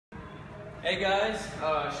Hey guys,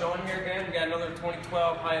 Sean here again. We got another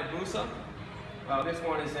 2012 Hayabusa. This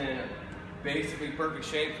one is in basically perfect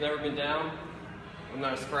shape. It's never been down. There's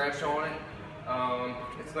not a scratch on it.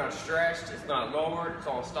 It's not stretched. It's not lowered. It's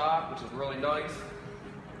all stock, which is really nice.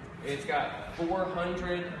 It's got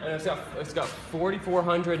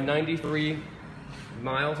 4,493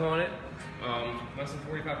 miles on it. Less than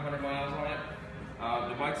 4,500 miles on it.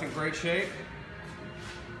 The bike's in great shape.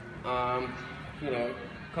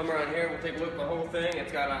 Come around here, we'll take a look at the whole thing.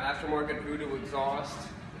 It's got an aftermarket Voodoo exhaust.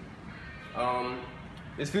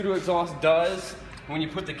 This Voodoo exhaust does, when you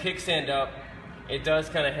put the kickstand up, it does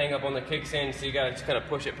kind of hang up on the kickstand, so you gotta just kind of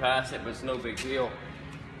push it past it, but it's no big deal.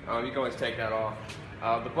 You can always take that off.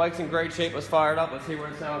 The bike's in great shape. Let's fire it up. Let's see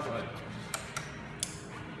what it sounds like.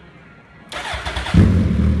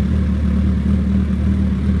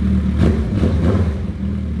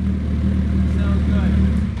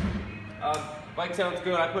 Bike sounds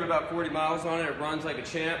good. I put about 40 miles on it. It runs like a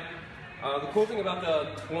champ. The cool thing about the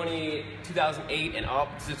 2008 and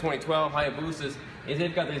up to 2012 Hayabusas is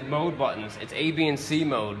they've got these mode buttons. It's A, B, and C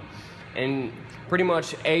mode. And pretty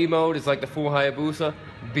much A mode is like the full Hayabusa,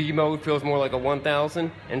 B mode feels more like a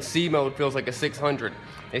 1000, and C mode feels like a 600.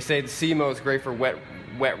 They say the C mode is great for wet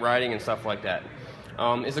riding and stuff like that.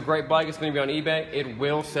 It's a great bike. It's going to be on eBay. It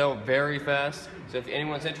will sell very fast. So if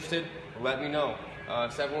anyone's interested, let me know.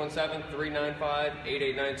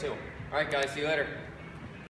 717-395-8892. All right, guys, see you later.